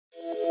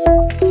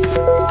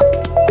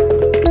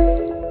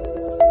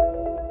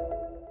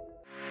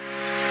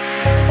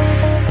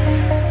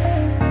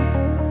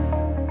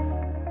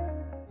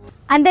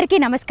అందరికీ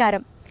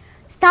నమస్కారం.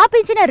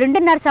 స్థాపించిన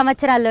 2.5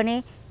 సంవత్సరాల్లోనే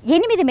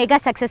 8 మెగా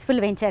సక్సెస్ఫుల్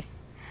వెంచర్స్,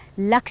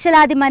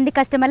 లక్షలాది మంది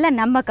కస్టమర్ల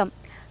నమ్మకం,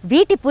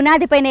 వీటి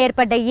పునాదిపైన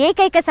ఏర్పడ్డ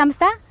ఏకైక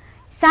సంస్థ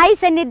సాయి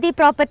సన్నిధి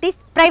ప్రాపర్టీస్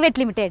ప్రైవేట్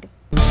లిమిటెడ్.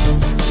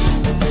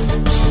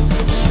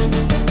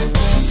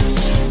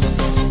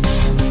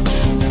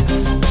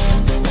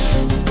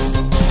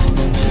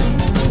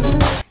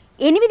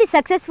 ఎనిమిది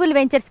సక్సెస్ఫుల్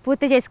వెంచర్స్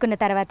పూర్తి చేసుకున్న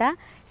తర్వాత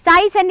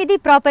సాయి సన్నిధి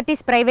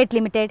ప్రాపర్టీస్ ప్రైవేట్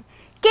లిమిటెడ్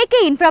కేకే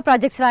ఇన్ఫ్రా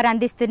ప్రాజెక్ట్స్ వారు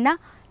అందిస్తున్న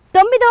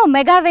 9వ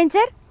mega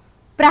venture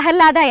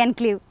Prahlada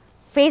enclave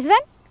phase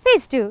 1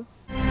 phase 2.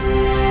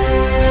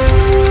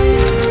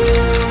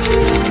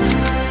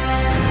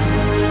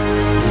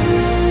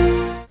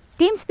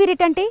 Team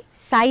spirit అంటే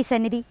సాయి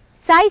సన్నిధి,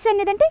 సాయి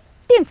సన్నిధి అంటే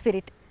టీమ్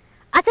స్పిరిట్.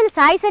 అసలు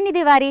సాయి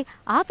సన్నిధి వారి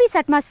ఆఫీస్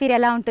అట్మాస్ఫియర్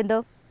ఎలా ఉంటుందో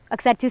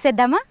ఒకసారి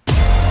చూసేద్దామా?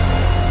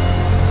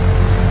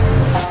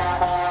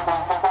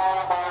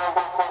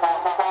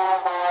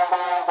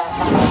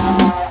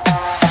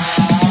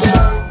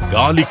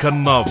 గాలి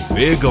కన్నా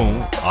వేగం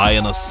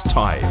ఆయన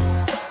స్టైల్,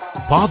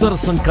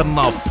 పాదరసం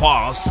కన్నా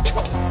ఫాస్ట్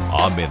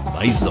ఆమె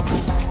నైజం.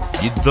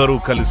 ఇద్దరూ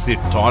కలిసి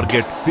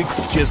టార్గెట్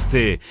ఫిక్స్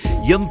చేస్తే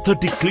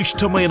ఎంతటి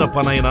క్లిష్టమైన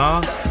పనైనా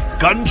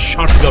గన్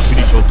షాట్ గా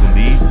ఫినిష్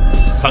అవుతుంది,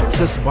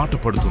 సక్సెస్ బాట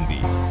పడుతుంది.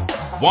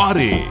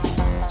 వారే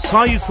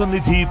సాయి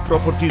సన్నిధి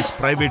properties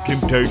private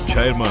limited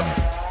chairman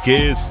K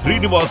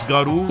Srinivas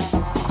గారు,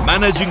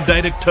 మేనేజింగ్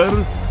డైరెక్టర్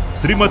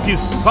శ్రీమతి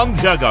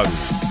సంధ్య గారు.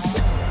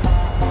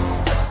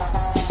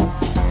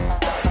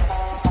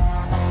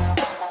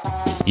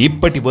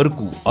 ఇప్పటి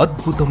వరకు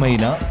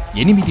అద్భుతమైన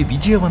 8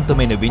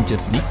 విజయవంతమైన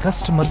వెంచర్స్ ని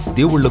కస్టమర్స్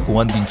దేవుళ్లకు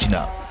అందించిన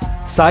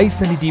సాయి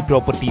సన్నిధి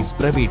ప్రాపర్టీస్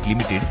ప్రైవేట్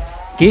లిమిటెడ్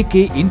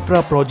కేకే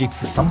ఇన్ఫ్రా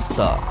ప్రాజెక్ట్స్ సంస్థ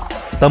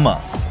తమ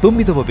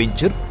 9వ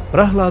venture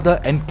Prahlada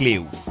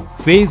enclave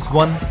phase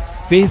 1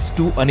 phase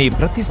 2 అనే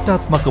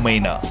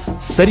ప్రతిష్టాత్మకమైన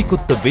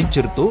సరికొత్త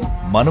వెంచర్తో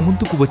మన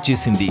ముందుకు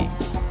వచ్చేసింది.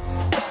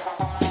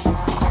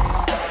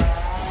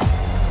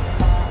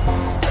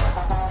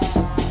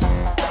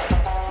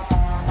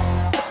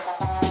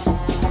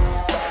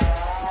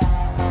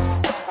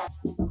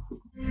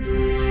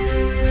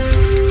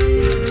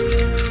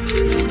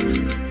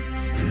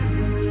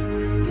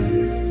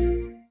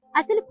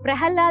 అసలు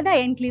ప్రహ్లాద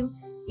ఎన్క్లేవ్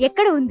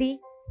ఎక్కడ ఉంది,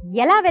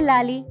 ఎలా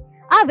వెళ్ళాలి,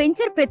 ఆ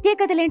వెంచర్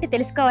ప్రత్యేకతలేంటి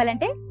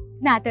తెలుసుకోవాలంటే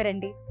నాతో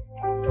రండి.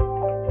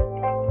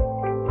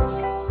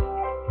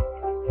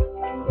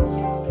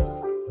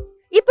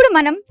 ఇప్పుడు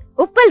మనం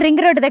ఉప్పల్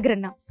రింగ్ రోడ్ దగ్గర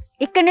ఉన్నాం.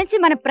 ఇక్కడ నుంచి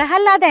మన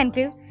ప్రహ్లాద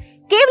ఎన్క్లేవ్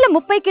కేవలం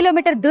 30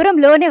 కిలోమీటర్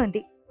దూరంలోనే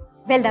ఉంది.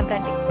 వెళ్దాం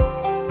రండి.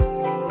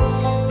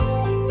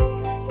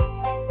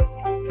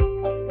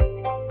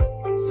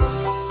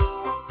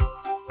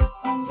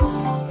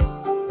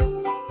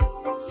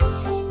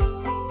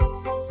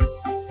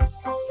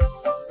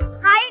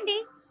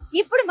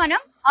 ఇప్పుడు మనం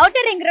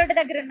ఔటర్ రింగ్ రోడ్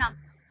దగ్గర ఉన్నాం.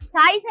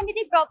 సాయి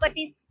సన్నిధి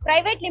ప్రాపర్టీస్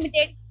ప్రైవేట్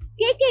లిమిటెడ్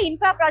కేకే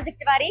ఇన్ఫ్రా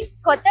ప్రాజెక్ట్ వారి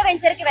కొత్త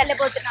వెంచర్ కి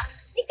వెళ్ళబోతున్నాం.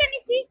 ఇక్కడ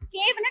నుంచి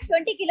కేవలం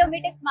 20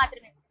 కిలోమీటర్స్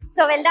మాత్రమే.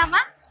 సో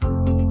వెళ్దామా?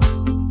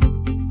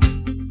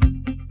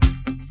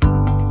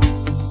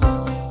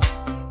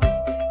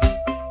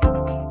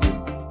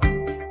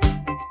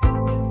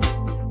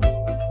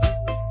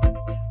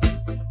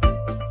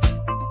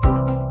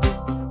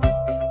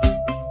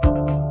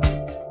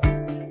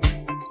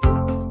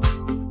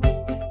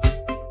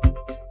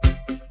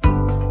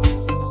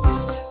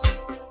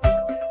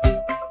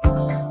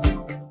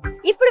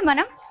 ఇప్పుడు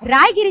మనం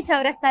రాయగిరి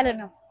చౌరస్తాలో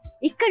ఉన్నాం.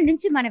 ఇక్కడ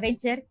నుంచి మన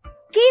వెంచర్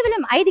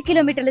కేవలం 5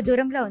 కిలోమీటర్ల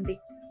దూరంలో ఉంది.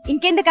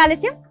 ఇంకెందుకు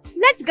ఆలస్యం,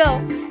 లెట్స్ గో.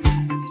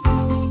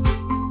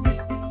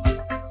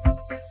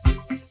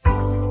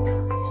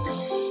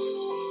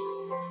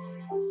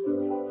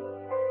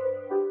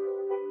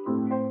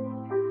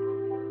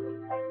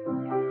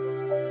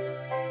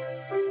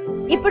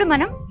 ఇప్పుడు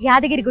మనం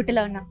యాదగిరి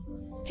గుట్టలో ఉన్నాం.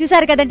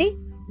 చూసారు కదండి,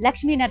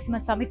 లక్ష్మీ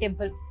నరసింహస్వామి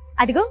టెంపుల్.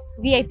 అదిగో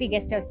విఐపి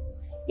గెస్ట్ హౌస్.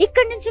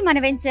 ఇక్కడ నుంచి మన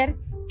వెంచర్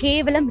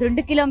కేవలం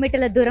 2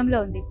 కిలోమీటర్ల దూరంలో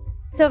ఉంది.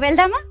 సో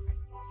వెళ్దామా?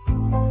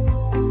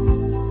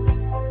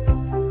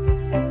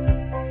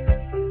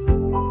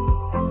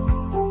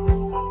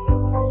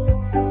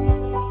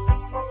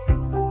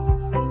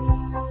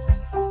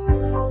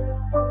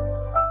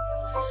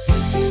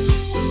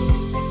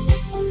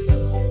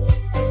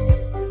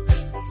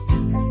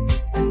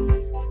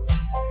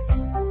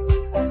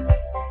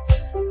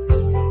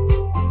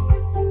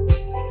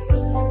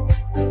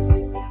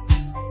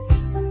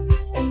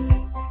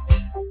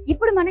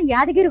 ఇప్పుడు మనం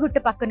యాదగిరిగుట్ట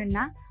పక్కనున్న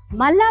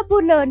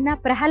మల్లాపూర్ లో ఉన్న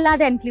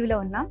ప్రహ్లాద ఎన్క్లేవ్ లో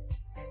ఉన్నాం.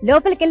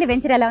 లోపలికి వెళ్ళి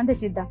వెంచర్ ఎలా ఉందో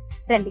చూద్దాం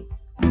రండి.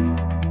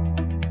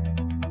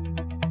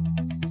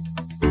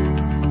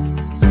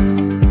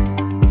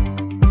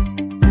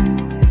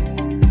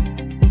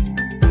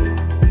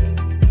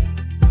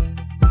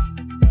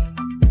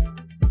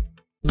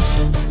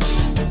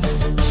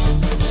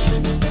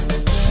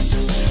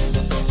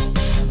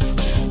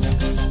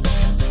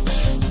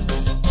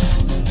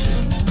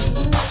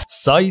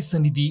 సాయి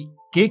సన్నిధి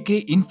కేకే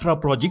infra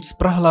projects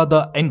Prahlada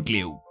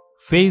enclave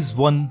phase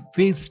 1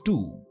 phase 2.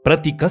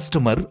 ప్రతి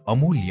కస్టమర్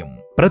అమూల్యం,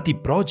 ప్రతి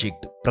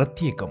ప్రాజెక్ట్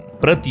ప్రత్యేకం,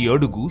 ప్రతి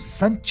అడుగు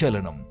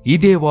సంచలనం.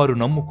 ఇదే వారు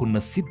నమ్ముకున్న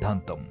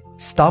సిద్ధాంతం.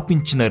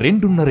 స్థాపించిన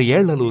 2.5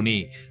 ఏళ్లలోనే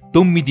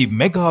 9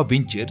 మెగా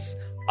వెంచర్స్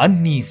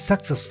అన్నీ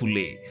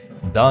సక్సెస్ఫుల్లే.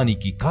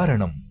 దానికి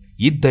కారణం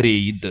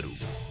ఇద్దరు.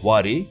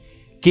 వారే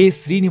కె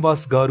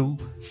శ్రీనివాస్ గారు,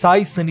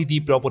 సాయి సన్నిధి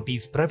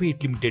ప్రాపర్టీస్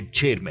ప్రైవేట్ లిమిటెడ్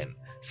చైర్మన్,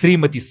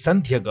 శ్రీమతి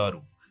సంధ్య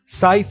గారు,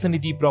 సాయి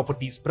సన్నిధి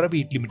properties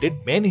private limited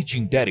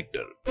managing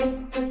director.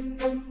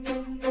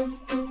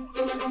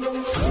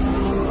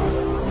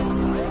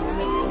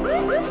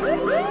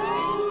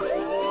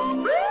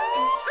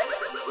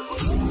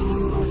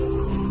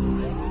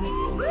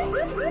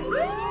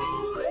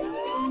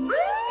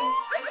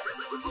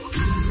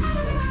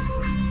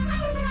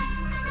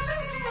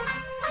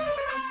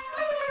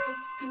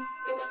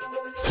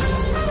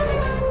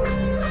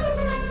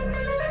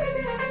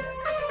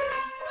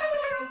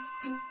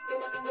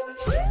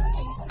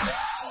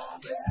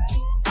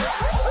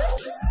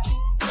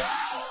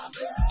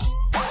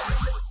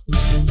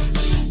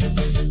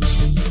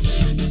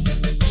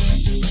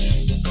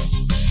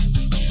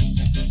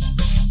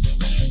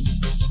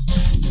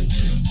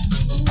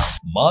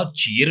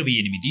 మార్చి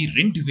 28,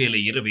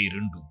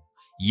 2022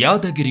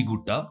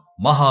 యాదగిరిగుట్ట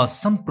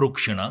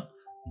మహాసంప్రోక్షణ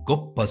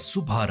గొప్ప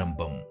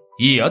శుభారంభం.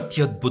 ఈ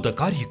అత్యద్భుత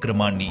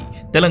కార్యక్రమాన్ని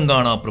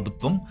తెలంగాణ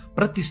ప్రభుత్వం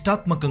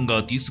ప్రతిష్టాత్మకంగా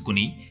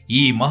తీసుకుని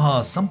ఈ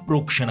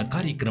మహాసంప్రోక్షణ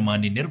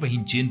కార్యక్రమాన్ని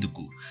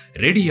నిర్వహించేందుకు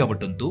రెడీ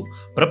అవటంతో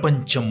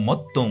ప్రపంచం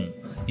మొత్తం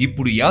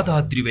ఇప్పుడు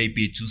యాదాద్రి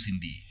వైపే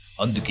చూసింది.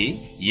 అందుకే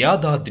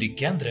యాదాద్రి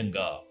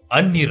కేంద్రంగా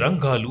అన్ని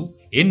రంగాలు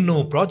ఎన్నో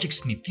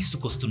ప్రాజెక్ట్స్ ని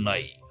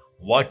తీసుకొస్తున్నాయి.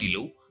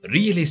 వాటిలో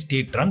రియల్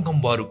ఎస్టేట్ రంగం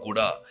వారు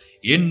కూడా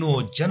ఎన్నో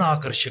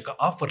జనాకర్షక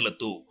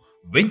ఆఫర్లతో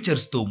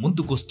వెంచర్స్ తో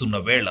ముందుకొస్తున్న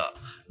వేళ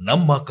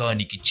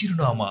నమ్మకానికి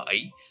చిరునామా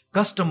అయి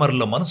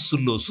కస్టమర్ల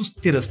మనస్సుల్లో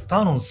సుస్థిర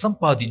స్థానం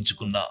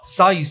సంపాదించుకున్న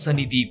సాయి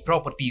సన్నిధి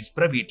ప్రాపర్టీస్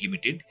ప్రైవేట్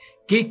లిమిటెడ్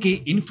కేకే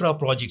ఇన్ఫ్రా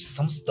ప్రాజెక్ట్స్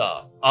సంస్థ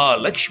ఆ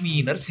లక్ష్మీ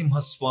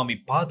నరసింహస్వామి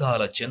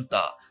పాదాల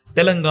చెంత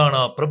తెలంగాణ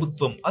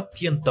ప్రభుత్వం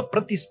అత్యంత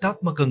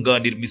ప్రతిష్టాత్మకంగా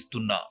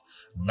నిర్మిస్తున్న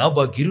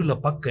నవగిరుల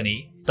పక్కనే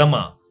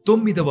తమ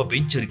 9వ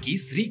వెంచర్ కి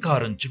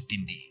శ్రీకారం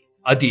చుట్టింది.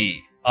 అది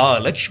ఆ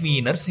లక్ష్మీ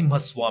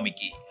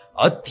నరసింహస్వామికి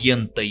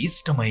అత్యంత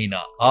ఇష్టమైన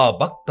ఆ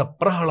భక్త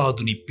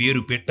ప్రహ్లాదుని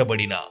పేరు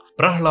పెట్టబడిన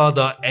Prahlada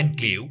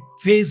enclave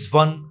phase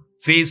 1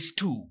 phase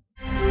 2.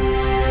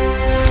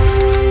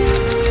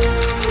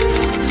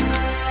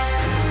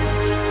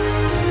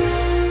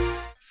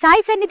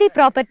 Sai సన్నిధి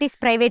ప్రాపర్టీస్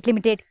ప్రైవేట్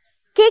లిమిటెడ్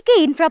కేకే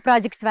ఇన్ఫ్రా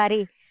ప్రాజెక్ట్స్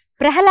వారి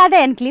Prahlada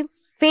enclave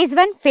phase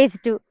 1 phase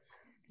 2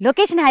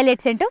 location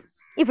highlights ఏంటో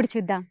ఇప్పుడు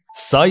చూద్దాం.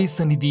 సాయి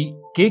సన్నిధి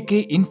కేకే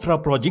infra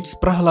projects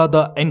Prahlada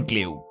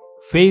enclave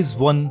phase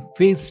 1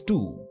 phase 2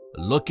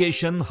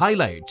 location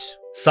highlights.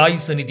 Sai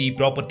సన్నిధి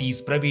ప్రాపర్టీస్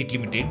ప్రైవేట్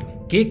లిమిటెడ్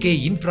కేకే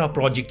ఇన్ఫ్రా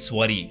ప్రాజెక్ట్స్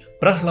వారి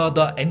Prahlada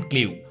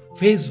enclave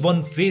phase 1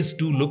 phase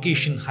 2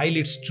 location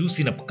highlights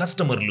చూసిన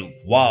కస్టమర్లు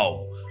వావ్,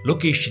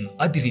 లొకేషన్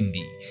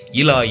అదిరింది,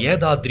 ఇలా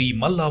యాదాద్రి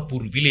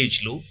మల్లాపూర్ విలేజ్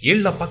లో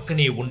ఏళ్ల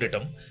పక్కనే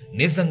ఉండటం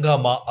నిజంగా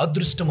మా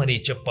అదృష్టమనే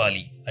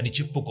చెప్పాలి అని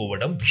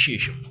చెప్పుకోవడం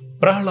విశేషం.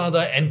 Prahlada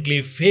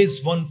enclave phase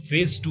 1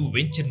 phase 2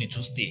 venture ని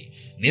చూస్తే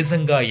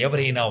నిజంగా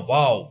ఎవరైనా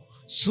వావ్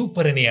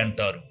సూపర్ అనే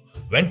అంటారు.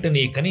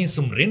 వెంటనే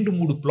కనీసం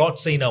 2-3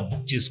 ప్లాట్స్ అయినా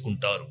బుక్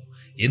చేసుకుంటారు.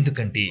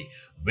 ఎందుకంటే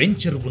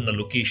వెంచర్ ఉన్న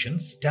లొకేషన్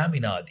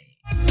స్టామినా అది.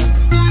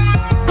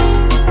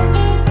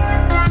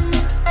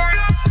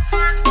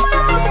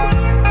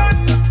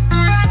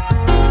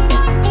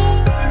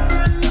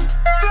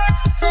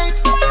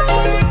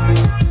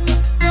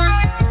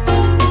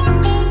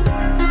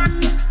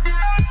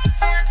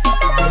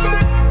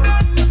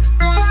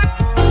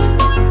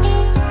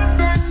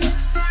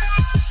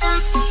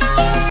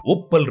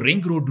 ఉప్పల్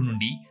రింగ్ రోడ్డు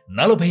నుండి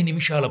 40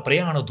 నిమిషాల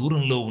ప్రయాణ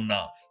దూరంలో ఉన్న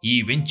ఈ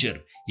వెంచర్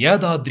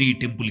యాదాద్రి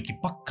టెంపుల్ కి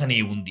పక్కనే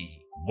ఉంది.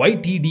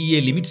 YTDA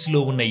లిమిట్స్ లో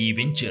ఉన్న ఈ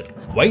venture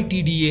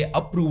YTDA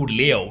approved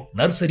layout,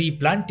 nursery,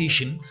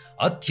 plantation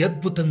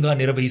అత్యద్భుతంగా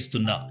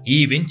నిర్వహిస్తున్న ఈ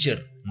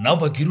వెంచర్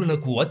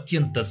నవగిరులకు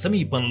అత్యంత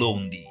సమీపంలో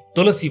ఉంది.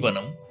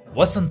 తులసివనం,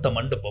 వసంత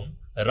మండపం,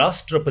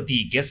 రాష్ట్రపతి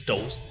గెస్ట్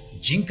హౌస్,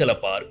 జింకల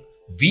పార్క్,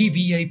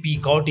 VVIP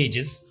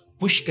కాటేజెస్,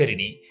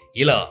 పుష్కరిణి,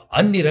 ఇలా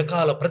అన్ని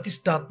రకాల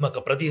ప్రతిష్టాత్మక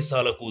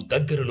ప్రదేశాలకు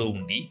దగ్గరలో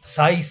ఉండి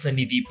సాయి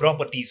సన్నిధి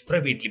ప్రాపర్టీస్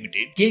ప్రైవేట్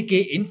లిమిటెడ్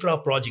కేకే ఇన్ఫ్రా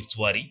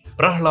ప్రాజెక్ట్స్ వారి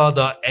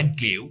Prahlada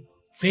enclave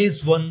phase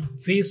 1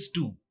 phase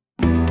 2.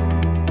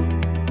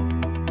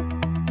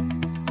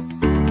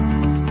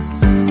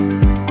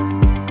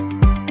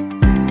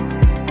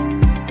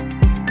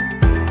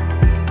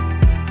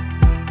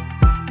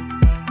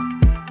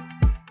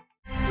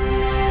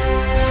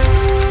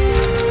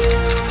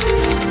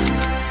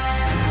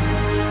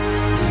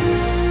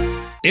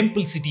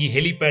 Temple city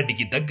helipad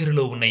కి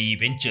దగ్గరలో ఉన్న ఈ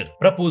వెంచర్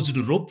ప్రపోజ్డ్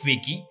రోప్ వే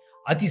కి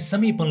అతి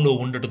సమీపంలో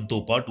ఉండటంతో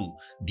పాటు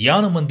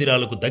ధ్యాన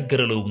మందిరాలకు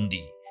దగ్గరలో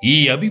ఉంది. ఈ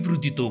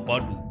అభివృద్ధితో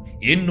పాటు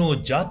ఎన్నో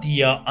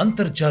జాతీయ,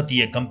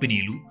 అంతర్జాతీయ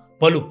కంపెనీలు,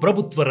 పలు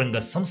ప్రభుత్వ రంగ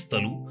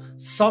సంస్థలు,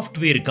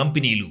 సాఫ్ట్వేర్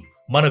కంపెనీలు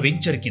మన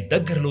వెంచర్ కి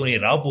దగ్గరలోనే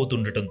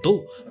రాబోతుండటంతో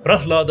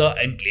ప్రహ్లాద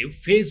ఎన్క్లేవ్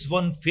ఫేజ్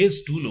 1 ఫేజ్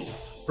 2 లో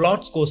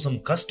ప్లాట్స్ కోసం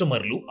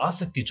కస్టమర్లు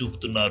ఆసక్తి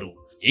చూపుతున్నారు.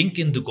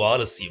 ఇంకెందుకు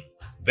ఆలస్యం,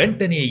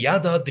 వెంటనే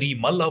యాదాద్రి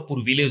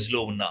మల్లాపూర్ విలేజ్ లో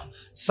ఉన్న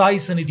సాయి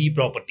సన్నిధి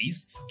ప్రాపర్టీస్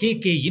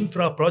కేకే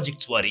ఇన్ఫ్రా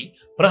ప్రాజెక్ట్స్ వారి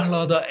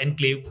ప్రహ్లాద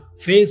ఎన్క్లేవ్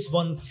ఫేజ్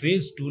 1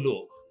 ఫేజ్ 2లో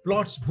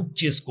ప్లాట్స్ బుక్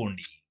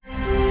చేసుకోండి.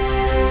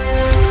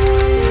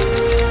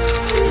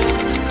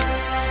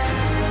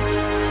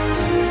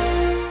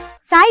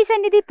 సాయి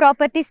సన్నిధి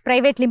ప్రాపర్టీస్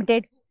ప్రైవేట్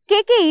లిమిటెడ్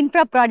కేకే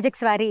ఇన్ఫ్రా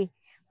ప్రాజెక్ట్స్ వారి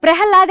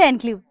Prahlada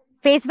enclave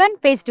phase 1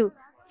 phase 2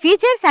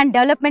 features and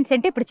developments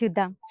ఏంటి ఇప్పుడు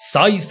చూద్దాం.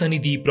 సాయి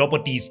సన్నిధి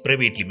ప్రాపర్టీస్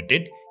ప్రైవేట్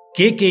లిమిటెడ్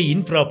కేకే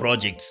infra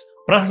projects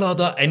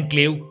Prahlada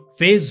enclave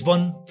phase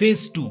 1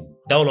 phase 2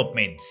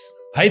 developments.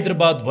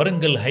 Hyderabad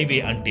Warangal highway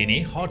అంటేనే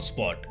హాట్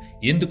స్పాట్.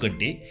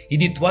 ఎందుకంటే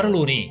ఇది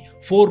త్వరలోనే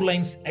 4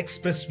 లైన్స్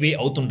ఎక్స్ప్రెస్ వే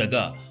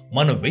అవుతుండగా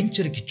మన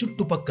వెంచర్ కి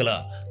చుట్టుపక్కల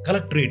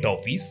collectorate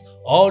office,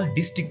 all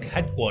district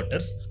head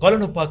quarters,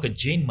 Kolanupaka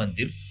Jain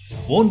Mandir,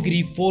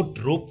 ఓన్గిరి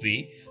fort ropeway,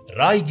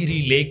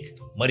 Rayagiri lake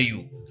మరియు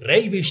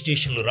రైల్వే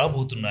స్టేషన్లు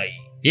రాబోతున్నాయి.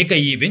 ఇక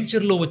ఈ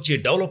వెంచర్ లో వచ్చే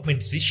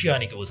డెవలప్మెంట్స్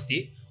విషయానికి వస్తే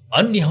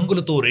అన్ని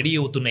హంగులతో రెడీ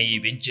అవుతున్న ఈ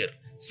వెంచర్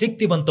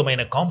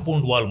శక్తివంతమైన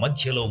కాంపౌండ్ వాల్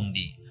మధ్యలో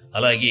ఉంది.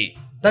 అలాగే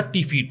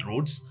 30 feet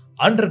roads,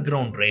 under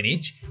ground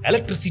drainage,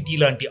 electricity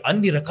లాంటి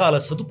అన్ని రకాల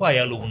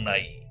సదుపాయాలు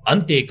ఉన్నాయి.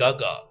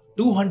 అంతేకాక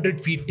 200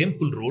 ఫీట్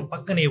టెంపుల్ రోడ్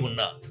పక్కనే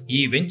ఉన్న ఈ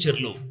వెంచర్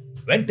లో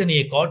వెంటనే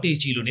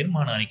కాటేజీలు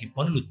నిర్మాణానికి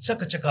పనులు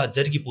చకచకా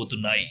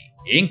జరిగిపోతున్నాయి.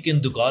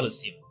 ఇంకెందుకు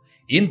ఆలస్యం?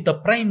 ఇంత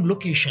ప్రైమ్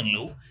లొకేషన్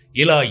లో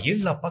ఇలా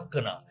ఇళ్ల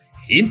పక్కన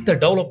ఇంత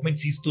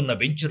డెవలప్మెంట్స్ ఇస్తున్న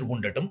వెంచర్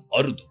ఉండటం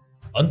అరుదు.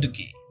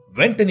 అందుకే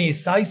వెంటనే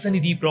సాయి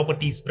సన్నిధి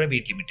ప్రాపర్టీస్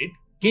ప్రైవేట్ లిమిటెడ్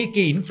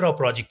కేకే ఇన్ఫ్రా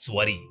ప్రాజెక్ట్స్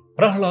వారి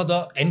ప్రహ్లాద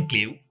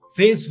ఎన్క్లేవ్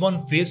ఫేజ్ 1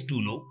 ఫేజ్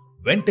 2లో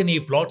వెంటనే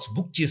ప్లాట్స్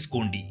బుక్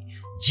చేసుకోండి.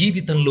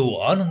 జీవితంలో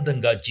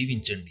ఆనందంగా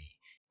జీవించండి.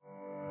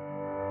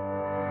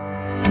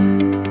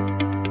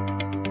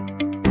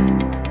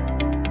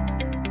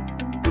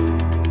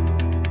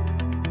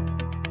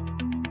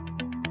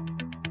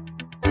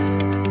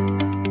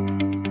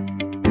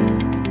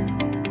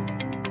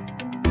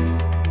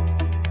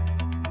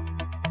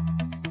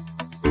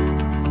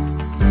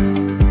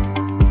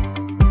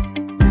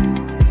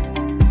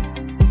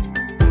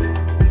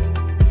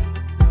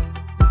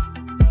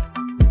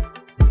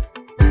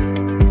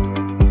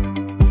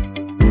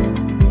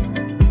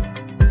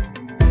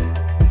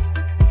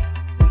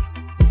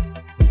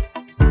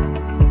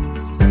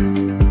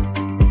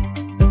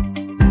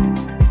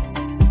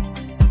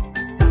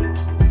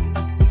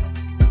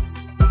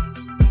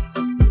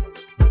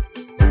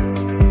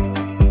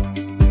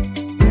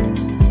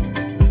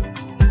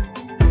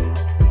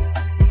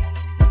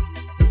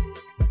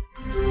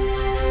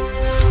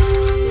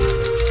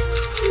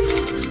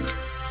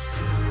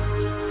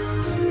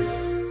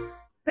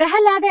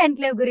 ప్రహ్లాద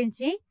ఎన్క్లేవ్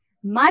గురించి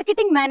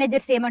మార్కెటింగ్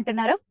మేనేజర్స్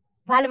ఏమంటున్నారో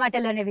వాళ్ళ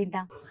మాటల్లోనే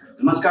విందాం.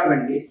 నమస్కారం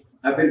అండి,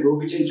 నా పేరు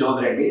గోపిచంద్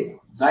చౌదరి అండి.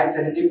 సాయి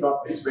సన్నిధి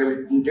ప్రాపర్టీస్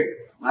ప్రైవేట్ లిమిటెడ్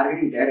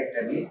మార్కెటింగ్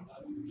డైరెక్టర్ని.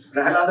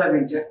 ప్రహ్లాద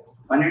వెంచర్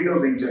 12వ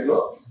వెంచర్లో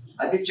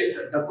అతి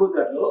తక్కువ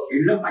ధరలో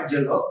ఇళ్ల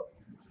మధ్యలో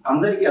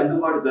అందరికీ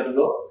అందుబాటు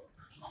ధరలో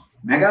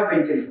మెగా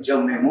వెంచర్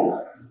ఇచ్చాము మేము.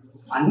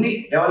 అన్ని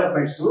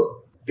డెవలప్మెంట్స్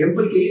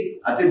టెంపుల్కి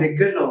అతి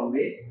దగ్గరలో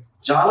ఉంది.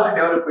 చాలా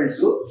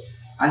డెవలప్మెంట్స్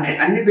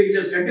అన్ని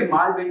వెంచర్స్ కంటే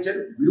మాది వెంచర్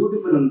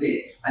బ్యూటిఫుల్ ఉంది.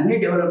 అన్ని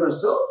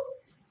డెవలప్మెంట్స్తో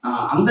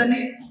అందరినీ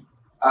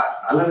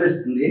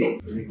అలరిస్తుంది.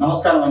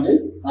 నమస్కారం అండి,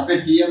 నా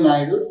పేరు టిఎం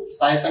నాయుడు.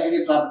 సాయి సన్నిధి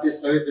ప్రాపర్టీస్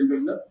ప్రైవేట్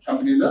లిమిటెడ్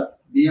కంపెనీలో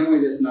డిఎంఓ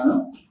చేస్తున్నాను.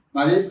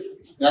 మాది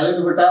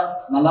యాదగిరిగుట్ట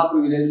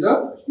మల్లాపూర్ విలేజ్లో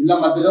ఇళ్ళ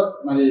మధ్యలో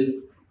మాది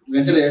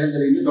వెంచర్ వేయడం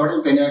జరిగింది.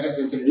 Total 10 acres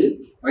venture. ఇది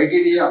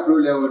వైటీడీ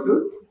అప్రూవ్ లేఅవుట్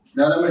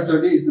డెవలప్మెంట్స్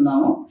తోటి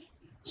ఇస్తున్నాము.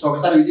 సో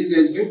ఒకసారి విజిట్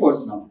చేయించి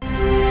కోరుతున్నాము.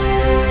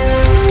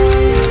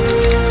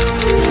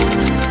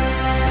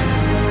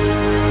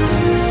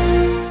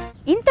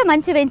 ఇంత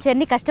మంచి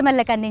వెంచర్ని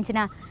కస్టమర్లకు అందించిన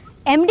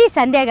ఎండి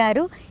సంధ్య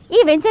గారు ఈ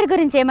వెంచర్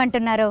గురించి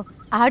ఏమంటున్నారో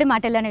ఆవిడ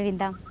మాటల్లోనే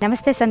విందాం.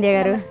 నమస్తే సంధ్య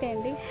గారు. నమస్తే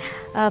అండి.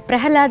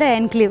 ప్రహ్లాద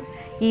ఎన్క్లేవ్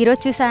ఈరోజు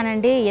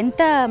చూసానండి,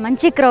 ఎంత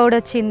మంచి క్రౌడ్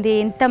వచ్చింది,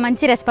 ఎంత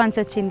మంచి రెస్పాన్స్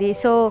వచ్చింది.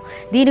 సో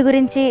దీని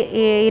గురించి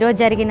ఈరోజు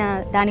జరిగిన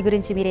దాని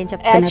గురించి మీరేం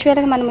చెప్తారు?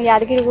 యాక్చువల్గా మనం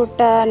యాదగిరిగుట్ట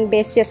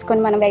బేస్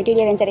చేసుకొని మనం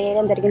ఐటీడీ వెంచర్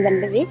వేయడం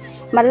జరిగిందండి. ఇది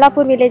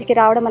మల్లాపూర్ విలేజ్కి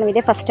రావడం మనం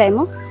ఇదే ఫస్ట్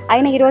టైము.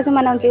 అయినా ఈరోజు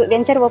మనం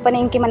వెంచర్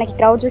ఓపెనింగ్కి మనకి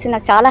క్రౌడ్ చూసి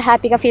నాకు చాలా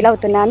హ్యాపీగా ఫీల్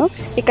అవుతున్నాను.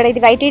 ఇక్కడ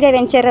ఇది వైటీడీ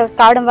వెంచర్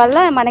కావడం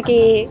వల్ల మనకి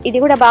ఇది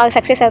కూడా బాగా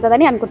సక్సెస్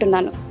అవుతుందని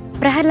అనుకుంటున్నాను.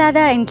 ప్రహ్లాద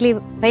ఎన్క్లేవ్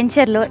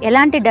వెంచర్లో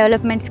ఎలాంటి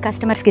డెవలప్మెంట్స్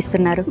కస్టమర్స్కి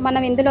ఇస్తున్నారు?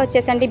 మనం ఇందులో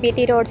వచ్చేసండి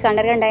BT roads,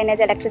 under ground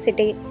drainage,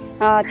 electricity,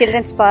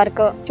 children's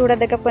park,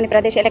 చూడదగ్గ కొన్ని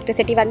ప్రదేశ్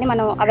ఎలక్ట్రిసిటీ ఇవన్నీ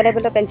మనం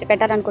అవైలబుల్లో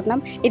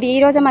పెట్టాలనుకుంటున్నాం. ఇది ఈ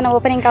రోజు మనం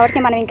ఓపెనింగ్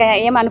కాబట్టి మనం ఇంకా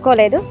ఏం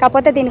అనుకోలేదు.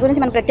 కాకపోతే దీని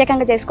గురించి మనం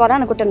ప్రత్యేకంగా చేసుకోవాలని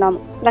అనుకుంటున్నాము.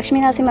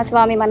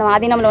 లక్ష్మీనరసింహస్వామి మనం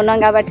ఆధీనంలో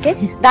ఉన్నాం కాబట్టి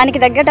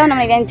దానికి తగ్గట్టు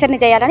మనం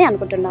వెంచర్ని చేయాలని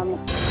అనుకుంటున్నాము.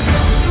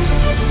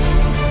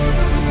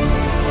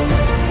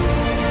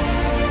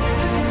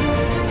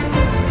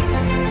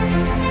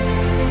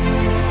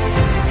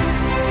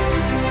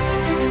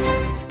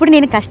 ఇప్పుడు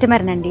నేను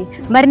కస్టమర్నండి,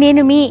 మరి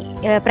నేను మీ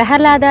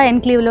ప్రహ్లాద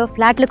ఎన్క్లేవ్లో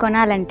ఫ్లాట్లు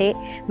కొనాలంటే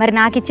మరి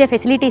నాకు ఇచ్చే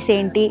ఫెసిలిటీస్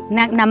ఏంటి,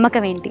 నాకు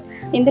నమ్మకం ఏంటి?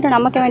 ఇందులో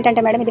నమ్మకం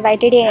ఏంటంటే మేడం, ఇది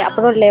వైటీడీ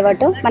అప్రూవల్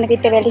లేఅవుట్, మనకి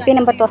ఎల్పీ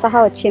నెంబర్తో సహా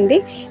వచ్చింది.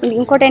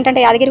 ఇంకోటి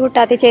ఏంటంటే యాదగిరిగుట్ట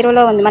అతి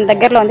చేరువలో ఉంది, మన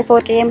దగ్గరలో ఉంది,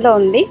 4 kmలో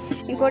ఉంది.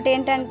 ఇంకోటి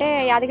ఏంటంటే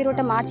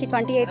యాదగిరిగుట్ట మార్చి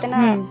 28న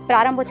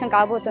ప్రారంభోత్సవం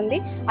కాబోతుంది.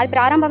 అది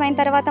ప్రారంభమైన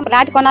తర్వాత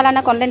ఫ్లాట్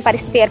కొనాలన్నా కొనలేని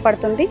పరిస్థితి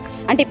ఏర్పడుతుంది.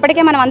 అంటే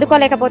ఇప్పటికే మనం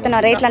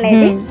అందుకోలేకపోతున్నాం రేట్లు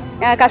అనేది.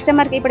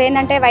 కస్టమర్కి ఇప్పుడు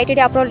ఏంటంటే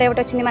వైటీడీ అప్రూవల్ డేట్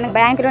వచ్చింది, మనకు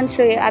బ్యాంక్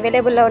లోన్స్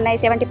అవైలబుల్లో ఉన్నాయి,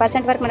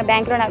 70% వరకు మన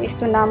బ్యాంక్ లోన్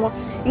ఇస్తున్నాము.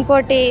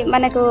 ఇంకోటి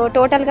మనకు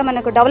టోటల్గా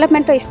మనకు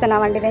డెవలప్మెంట్తో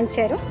ఇస్తున్నామండి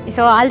venture.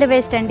 So all the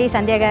best అండి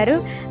సంధ్య గారు,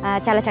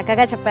 చాలా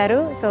చక్కగా చెప్పారు.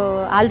 సో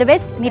ఆల్ ది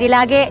బెస్ట్, మీరు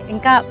ఇలాగే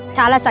ఇంకా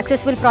చాలా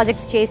సక్సెస్ఫుల్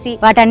ప్రాజెక్ట్స్ చేసి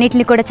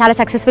వాటన్నిటిని కూడా చాలా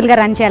సక్సెస్ఫుల్గా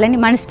రన్ చేయాలని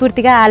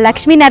మనస్ఫూర్తిగా ఆ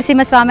లక్ష్మీ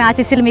నరసింహస్వామి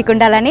ఆశీస్సులు మీకు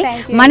ఉండాలని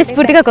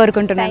మనస్ఫూర్తిగా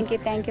కోరుకుంటున్నాను.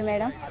 Thank you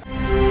madam.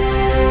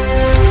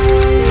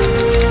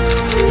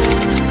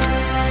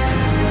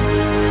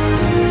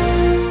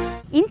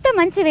 ఇంత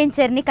మంచి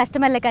వెంచర్ని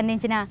కస్టమర్లకు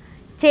అందించిన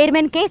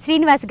చైర్మన్ కె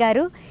శ్రీనివాస్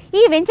గారు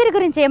ఈ వెంచర్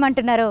గురించి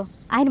ఏమంటున్నారో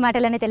ఆయన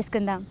మాటలనే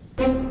తెలుసుకుందాం.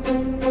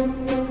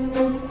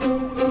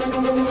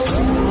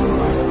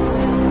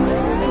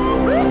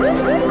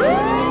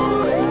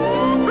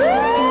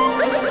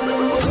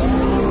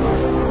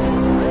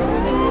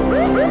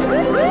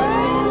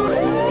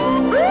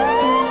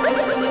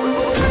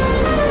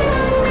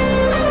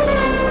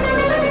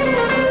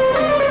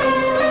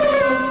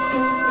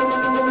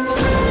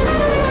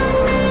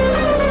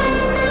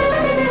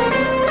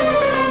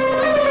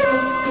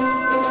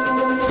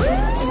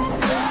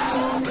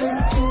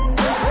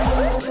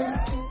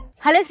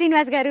 హలో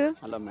శ్రీనివాస్ గారు.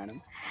 Hello madam.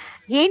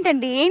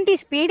 ఏంటి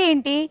స్పీడ్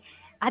ఏంటి?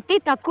 అతి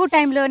తక్కువ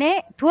టైంలోనే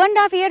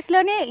 2.5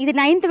 yearsలోనే ఇది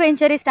 9th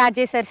వెంచర్ స్టార్ట్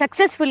చేశారు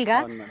సక్సెస్ఫుల్గా.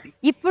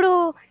 ఇప్పుడు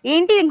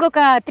ఏంటి ఇంకొక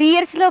 3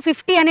 yearsలో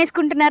 50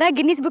 అనేసుకుంటున్నారా?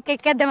 గిన్నిస్ బుక్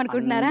ఎక్కేద్దాం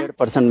అనుకుంటున్నారా?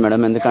 100%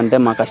 మేడం. ఎందుకంటే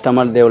మా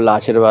కస్టమర్ దేవుళ్ళ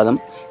ఆశీర్వాదం.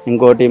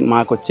 ఇంకోటి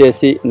మాకు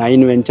వచ్చేసి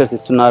 9 వెంచర్స్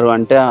ఇస్తున్నారు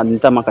అంటే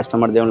అంతా మా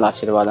కస్టమర్ దేవుళ్ళ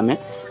ఆశీర్వాదమే.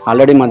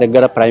 ఆల్రెడీ మా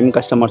దగ్గర ప్రైమ్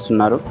కస్టమర్స్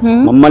ఉన్నారు.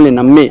 మమ్మల్ని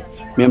నమ్మి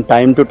మేము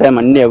టైం టు టైం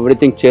అన్ని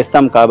ఎవ్రీథింగ్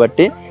చేస్తాం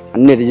కాబట్టి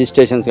అన్ని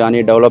రిజిస్ట్రేషన్స్ కానీ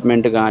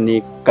డెవలప్మెంట్ కానీ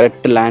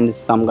కరెక్ట్ ల్యాండ్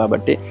ఇస్తాం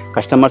కాబట్టి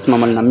కస్టమర్స్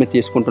మమ్మల్ని నమ్మి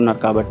తీసుకుంటున్నారు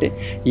కాబట్టి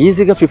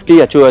ఈజీగా 50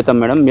 అచీవ్ అవుతాం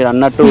మేడం. మీరు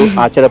అన్నట్టు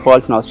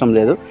ఆశ్చర్యపోవాల్సిన అవసరం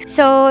లేదు.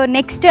 సో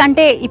నెక్స్ట్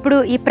అంటే ఇప్పుడు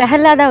ఈ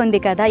ప్రహ్లాద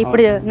ఉంది కదా,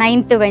 ఇప్పుడు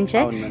 9th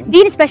వెంచర్,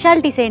 దీని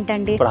స్పెషాలిటీస్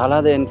ఏంటండి?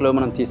 ప్రహ్లాద ఎన్క్లో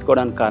మనం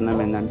తీసుకోవడానికి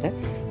కారణం ఏంటంటే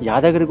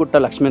యాదగిరిగుట్ట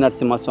లక్ష్మీ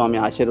నరసింహస్వామి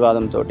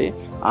ఆశీర్వాదంతో,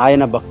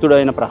 ఆయన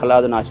భక్తుడైన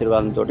ప్రహ్లాదుని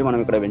ఆశీర్వాదంతో మనం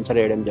ఇక్కడ వెంచర్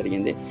వేయడం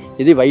జరిగింది.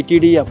 ఇది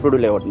వైటీడీ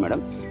అప్రూవ్డ్ లేఅవుట్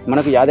మేడం.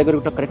 మనకు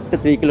యాదగిరిగుట్ట కరెక్ట్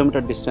 3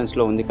 kilometer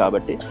డిస్టెన్స్లో ఉంది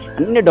కాబట్టి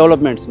అన్ని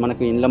డెవలప్మెంట్స్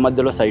మనకు ఇళ్ళ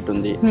మధ్యలో సైట్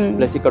ఉంది.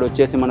 ప్లస్ ఇక్కడ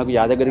వచ్చేసి మనకు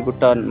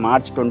యాదగిరిగుట్ట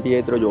March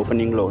 28 రోజు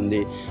ఓపెనింగ్లో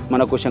ఉంది.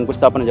 మనకు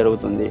శంకుస్థాపన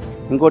జరుగుతుంది.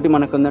 ఇంకోటి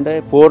మనకు ఏంటంటే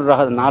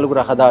 4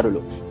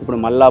 రహదారులు ఇప్పుడు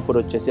మల్లాపూర్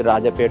వచ్చేసి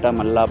రాజపేట,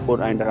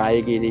 మల్లాపూర్ అండ్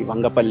రాయగిరి,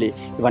 వంగపల్లి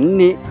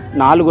ఇవన్నీ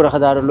 4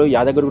 రహదారులు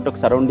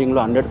యాదగిరిగుట్టకు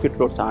సరౌండింగ్లో 100 feet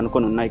రోడ్స్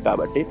ఆనుకొని ఉన్నాయి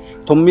కాబట్టి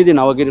 9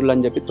 నవగిరులు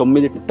అని చెప్పి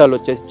 9 పిట్టలు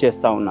వచ్చేసి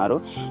చేస్తూ ఉన్నారు.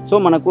 సో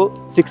మనకు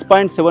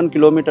 6.7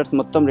 kilometers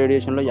మొత్తం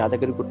రేడియేషన్లో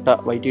యాదగిరిగుట్ట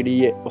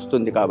వైటీడీఏ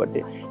వస్తుంది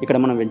కాబట్టి ఇక్కడ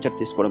మనం వెంచర్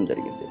తీసుకోవడం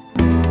జరిగింది.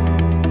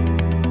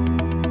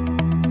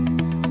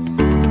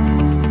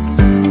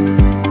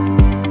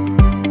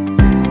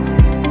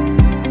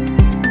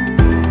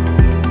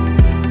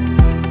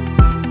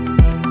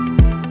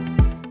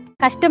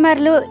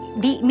 కస్టమర్లు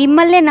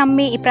మిమ్మల్ని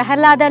నమ్మి ఈ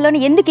ప్రహ్లాదాలోని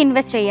ఎందుకు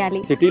ఇన్వెస్ట్ చేయాలి?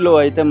 సిటీలో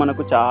అయితే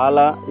మనకు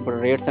చాలా ఇప్పుడు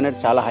రేట్స్ అనేది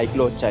చాలా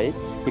హైక్లో వచ్చాయి.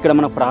 ఇక్కడ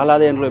మన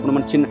ప్రహ్లాదయంలో ఇప్పుడు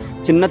మన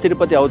చిన్న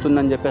తిరుపతి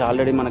అవుతుందని చెప్పి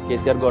ఆల్రెడీ మన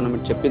కేసీఆర్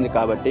గవర్నమెంట్ చెప్పింది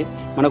కాబట్టి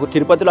మనకు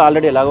తిరుపతిలో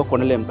ఆల్రెడీ ఎలాగో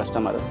కొనలేము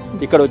కస్టమర్.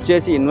 ఇక్కడ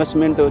వచ్చేసి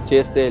ఇన్వెస్ట్మెంట్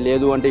చేస్తే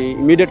లేదు అంటే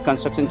ఇమీడియట్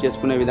కన్స్ట్రక్షన్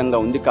చేసుకునే విధంగా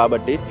ఉంది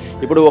కాబట్టి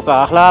ఇప్పుడు ఒక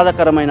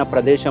ఆహ్లాదకరమైన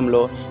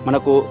ప్రదేశంలో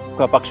మనకు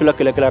ఒక పక్షుల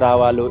కిలకిల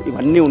రావాలు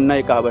ఇవన్నీ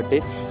ఉన్నాయి కాబట్టి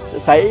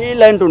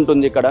సైలెంట్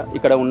ఉంటుంది.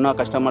 ఇక్కడ ఉన్న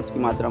కస్టమర్స్కి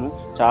మాత్రము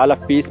చాలా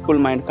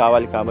పీస్ఫుల్ మైండ్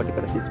కావాలి కాబట్టి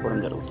ఇక్కడ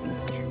తీసుకోవడం జరుగుతుంది.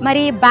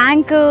 మరి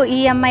బ్యాంక్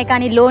ఈఎంఐ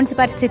కానీ లోన్స్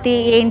పరిస్థితి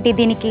ఏంటి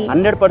దీనికి?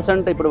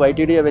 100% ఇప్పుడు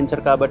వైటీడీఏ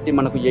వెంచర్ కాబట్టి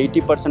మనకు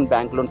 80%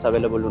 బ్యాంక్ లోన్స్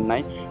అవైలబుల్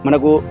ఉన్నాయి.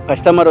 మనకు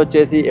కస్టమర్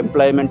వచ్చేసి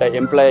ఎంప్లాయ్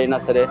అయినా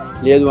సరే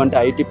లేదు అంటే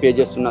ఐటీ పే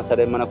చేస్తున్నా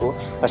సరే మనకు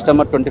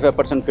కస్టమర్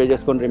 25% పే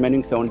చేసుకొని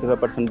రిమైనింగ్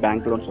 75%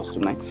 బ్యాంక్ లోన్స్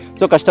వస్తున్నాయి.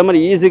 సో కస్టమర్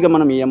ఈజీగా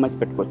మనం ఈఎంఐస్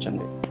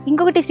పెట్టుకోవచ్చండి.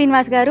 ఇంకొకటి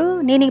శ్రీనివాస్ గారు,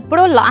 నేను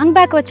ఇప్పుడు లాంగ్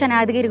బ్యాక్ వచ్చాను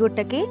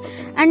యాదగిరిగుట్టకి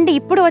అండ్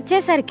ఇప్పుడు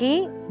వచ్చేసరికి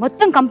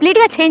మొత్తం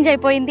కంప్లీట్గా చేంజ్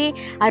అయిపోయింది.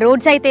 ఆ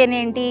రోడ్స్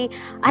అయితేనేంటి,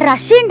 ఆ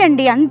రష్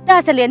ఏంటండి అంతా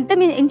అసలు ఎంత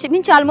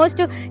మించి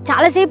ఆల్మోస్ట్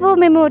చాలాసేపు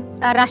మేము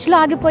రష్లో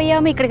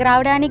ఆగిపోయాము ఇక్కడికి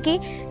రావడానికి.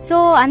 సో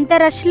అంత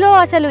రష్లో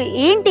అసలు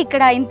ఏంటి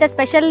ఇక్కడ ఇంత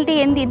స్పెషాలిటీ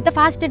ఏంటి, ఇంత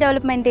ఫాస్ట్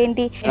డెవలప్మెంట్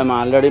ఏంటి?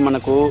 ఆల్రెడీ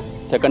మనకు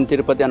సెకండ్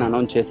తిరుపతి అని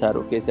అనౌన్స్ చేశారు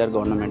కేసీఆర్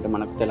గవర్నమెంట్,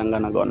 మనకు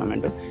తెలంగాణ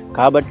గవర్నమెంట్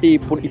కాబట్టి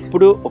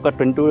ఇప్పుడు ఒక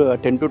 10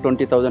 to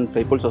 20,000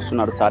 పీపుల్స్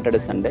వస్తున్నారు సాటర్డే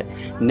సండే.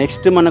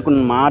 నెక్స్ట్ మనకు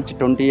March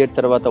 28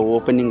 తర్వాత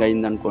ఓపెనింగ్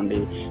అయిందనుకోండి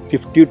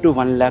 50 to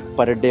 1 lakh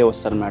పర్ డే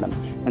వస్తారు మేడం.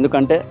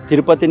 ఎందుకంటే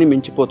తిరుపతిని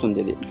మించిపోతుంది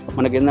ఇది.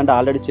 మనకి ఏంటంటే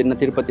ఆల్రెడీ చిన్న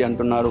తిరుపతి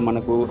అంటున్నారు,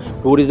 మనకు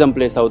టూరిజం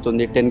ప్లేస్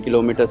అవుతుంది 10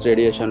 kilometers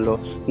రేడియేషన్లో.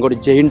 ఇంకోటి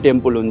జైన్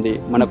టెంపుల్ ఉంది,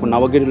 మనకు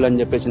నవగిరులు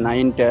అని చెప్పేసి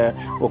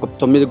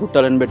 9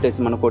 గుట్టలను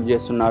పెట్టేసి మనకు ఒకటి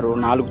చేస్తున్నారు,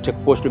 4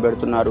 చెక్ పోస్టులు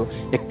పెడుతున్నారు,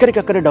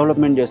 ఎక్కడికక్కడే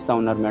డెవలప్మెంట్ చేస్తూ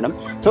ఉన్నారు మేడం.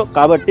 సో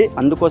కాబట్టి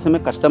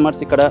అందుకోసమే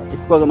కస్టమర్స్ ఇక్కడ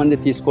ఎక్కువగా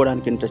మంది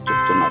తీసుకోవడానికి ఇంట్రెస్ట్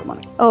చూపుతున్నారు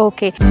మనకి.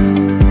 ఓకే.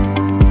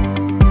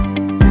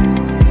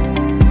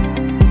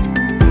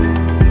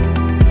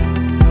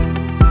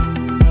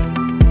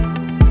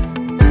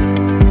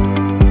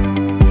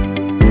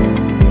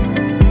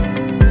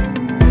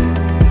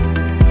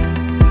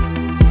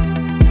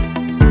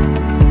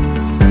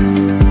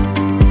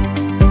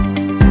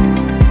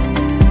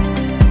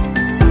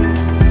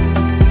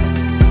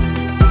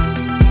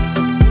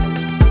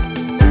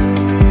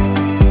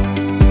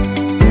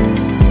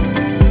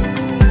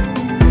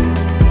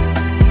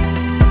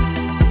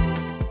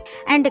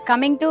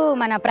 కమింగ్ టు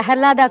మన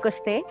ప్రహ్లాదాకి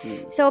వస్తే,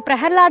 సో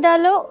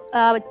ప్రహ్లాదాలో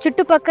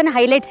చుట్టుపక్కల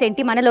హైలైట్స్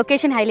ఏంటి, మన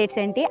లొకేషన్ హైలైట్స్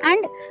ఏంటి,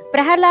 అండ్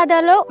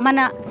ప్రహ్లాదాలో మన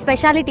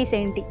స్పెషాలిటీస్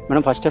ఏంటి?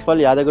 మనం first of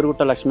all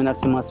Yadagirigutta Lakshmi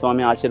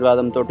Narasimhaswamy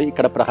ఆశీర్వాదంతో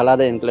ఇక్కడ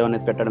ప్రహ్లాద ఎన్క్లేవ్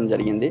అనేది పెట్టడం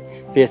జరిగింది.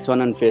 Phase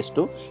 1 and Phase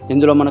 2.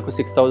 ఇందులో మనకు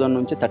 6,000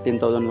 నుంచి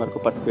 13,000 వరకు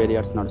పర్ స్క్వేర్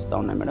యార్డ్స్ నడుస్తూ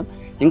ఉన్నాయి మేడం.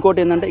 ఇంకోటి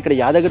ఏంటంటే ఇక్కడ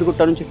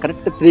యాదగిరిగుట్ట నుంచి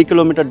కరెక్ట్ 3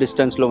 కిలోమీటర్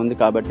డిస్టెన్స్లో ఉంది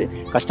కాబట్టి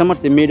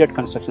కస్టమర్స్ ఇమ్మీడియట్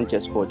కన్స్ట్రక్షన్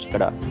చేసుకోవచ్చు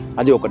ఇక్కడ.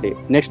 అది ఒకటి.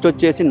 నెక్స్ట్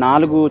వచ్చేసి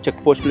 4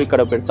 చెక్ పోస్టులు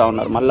ఇక్కడ పెడతా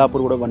ఉన్నారు.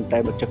 మల్లాపూర్ కూడా 1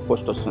 టైప్ చెక్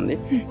పోస్ట్ వస్తుంది.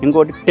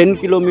 ఇంకోటి 10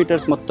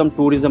 కిలోమీటర్స్ మొత్తం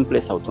టూరిజం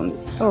ప్లేస్ అవుతుంది.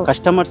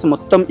 కస్టమర్స్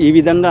మొత్తం ఈ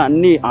విధంగా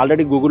అన్ని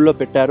ఆల్రెడీ గూగుల్లో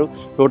పెట్టారు.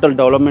 టోటల్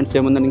డెవలప్మెంట్స్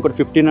ఏముందని, ఇంకోటి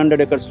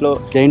 1500 ఎకర్స్లో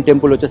జైన్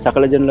టెంపుల్ వచ్చే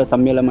సకల జనుల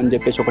సమ్మేళనం అని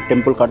చెప్పేసి ఒక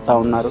టెంపుల్ కడతా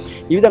ఉన్నారు.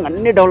 ఈ విధంగా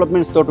అన్ని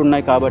డెవలప్మెంట్స్ తోటి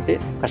ఉన్నాయి కాబట్టి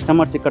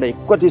కస్టమర్స్ ఇక్కడ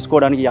ఎక్కువ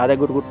తీసుకోవడానికి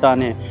యాదగిరిగుట్ట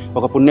అనే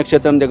ఒక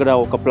పుణ్యక్షేత్రం దగ్గర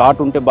ఒక ప్లాట్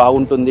ఉంటే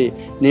బాగుంటుంది,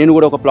 నేను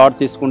కూడా ఒక ప్లాట్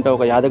తీసుకుంటే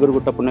ఒక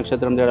యాదగిరిగుట్ట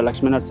పుణ్యక్షేత్రం దగ్గర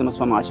లక్ష్మీ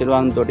నరసింహస్వామి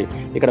ఆశీర్వాదంతో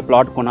ఇక్కడ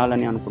ప్లాట్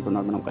కొనాలని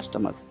అనుకుంటున్నారు మనం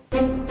కస్టమర్.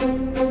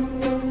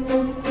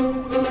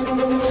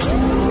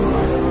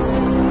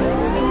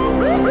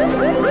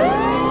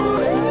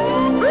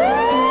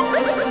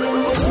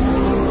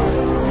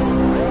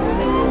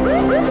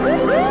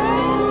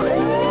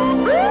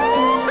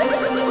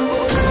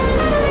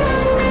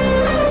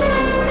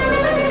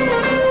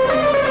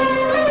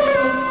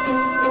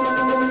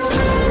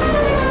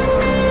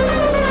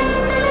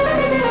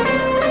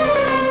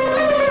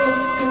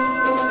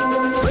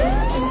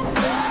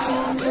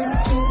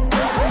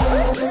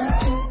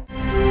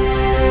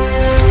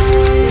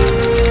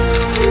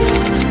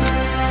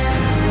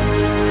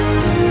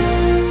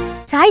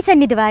 సాయి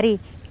సన్నిధి వారి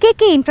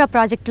కేకే ఇన్ఫ్రా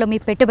ప్రాజెక్టులో మీ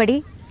పెట్టుబడి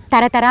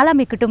తరతరాల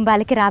మీ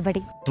కుటుంబాలకి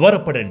రాబడి.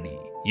 త్వరపడండి,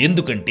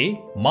 ఎందుకంటే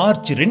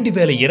మార్చి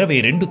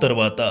 2022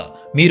 తర్వాత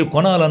మీరు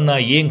కొనాలన్నా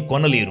ఏం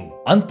కొనలేరు,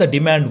 అంత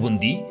డిమాండ్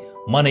ఉంది.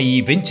 మన ఈ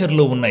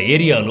వెంచర్లో ఉన్న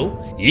ఏరియాలో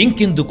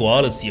ఇంకెందుకు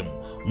ఆలస్యం,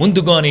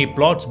 ముందుగానే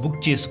ప్లాట్స్ బుక్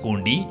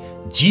చేసుకోండి,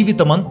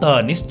 జీవితమంతా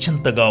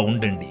నిశ్చింతగా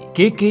ఉండండి.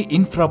 కేకే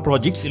ఇన్ఫ్రా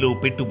ప్రాజెక్ట్స్ లో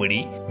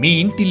పెట్టుబడి మీ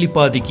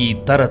ఇంటిల్లిపాదికి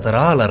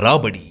తరతరాల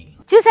రాబడి.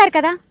 చూశారు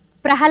కదా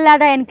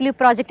ప్రహ్లాద ఎన్క్లేవ్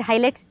ప్రాజెక్ట్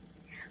హైలైట్స్.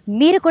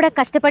 మీరు కూడా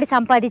కష్టపడి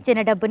సంపాదించిన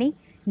డబ్బుని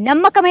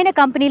నమ్మకమైన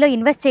కంపెనీలో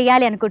ఇన్వెస్ట్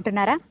చేయాలి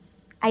అనుకుంటున్నారా?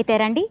 అయితే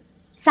రండి,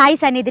 సాయి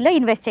సన్నిధిలో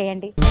ఇన్వెస్ట్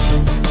చేయండి.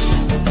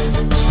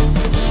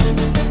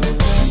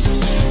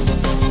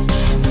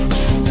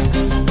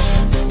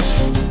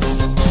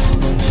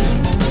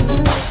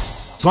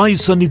 Sai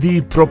Sanidhi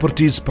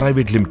Properties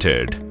Private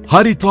Limited,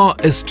 Haritha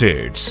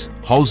Estates,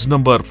 house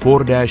number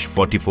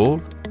 4-44,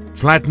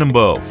 flat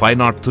number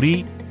 503,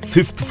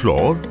 5th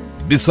floor,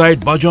 beside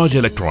Bajaj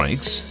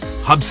Electronics,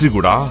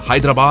 Habsiguda,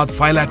 Hyderabad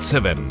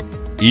 5,07,000.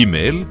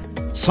 Email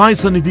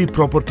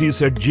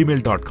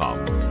saisanidhiproperties@gmail.com.